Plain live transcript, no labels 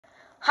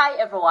Hi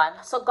everyone.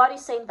 So God is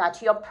saying that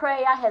your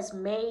prayer has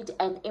made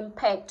an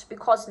impact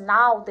because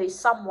now there is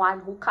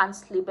someone who can't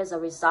sleep as a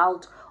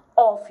result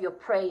of your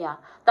prayer.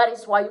 That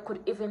is why you could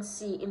even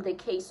see in the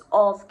case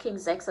of King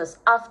Xerxes,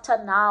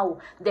 after now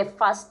the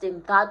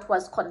fasting that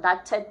was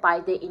conducted by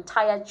the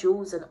entire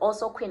Jews and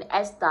also Queen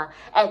Esther,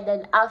 and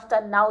then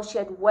after now she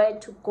had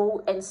went to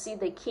go and see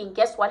the king.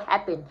 Guess what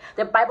happened?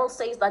 The Bible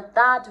says that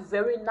that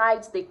very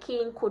night the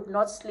king could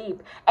not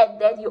sleep, and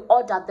then he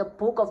ordered the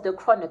book of the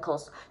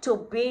Chronicles to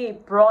be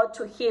brought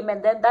to him,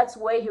 and then that's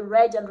where he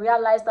read and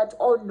realized that,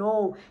 oh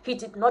no, he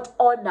did not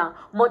honor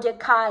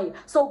Mordecai.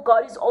 So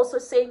God is also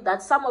saying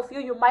that some of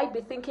you might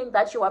be thinking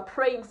that you are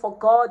praying for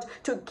God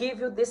to give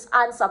you this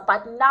answer,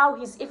 but now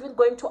he's even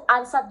going to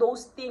answer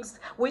those things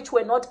which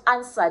were not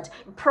answered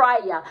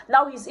prior.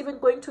 Now he's even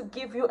going to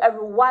give you a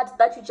reward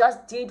that you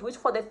just did, which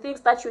for the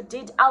things that you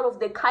did out of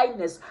the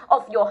kindness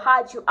of your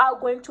heart, you are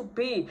going to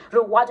be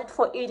rewarded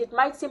for it. It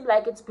might seem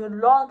like it's been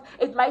long,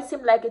 it might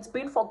seem like it's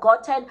been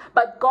forgotten,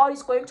 but God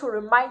is going to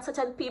remind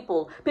certain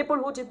people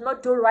who did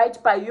not do right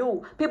by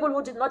you, people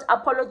who did not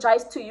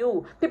apologize to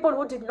you, people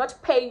who did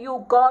not pay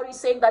you. God is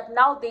saying that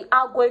now they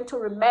are going to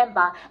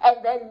remember, and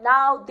then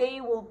now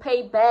they will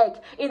pay back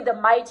in the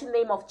mighty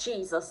name of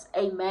Jesus.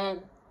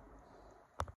 Amen.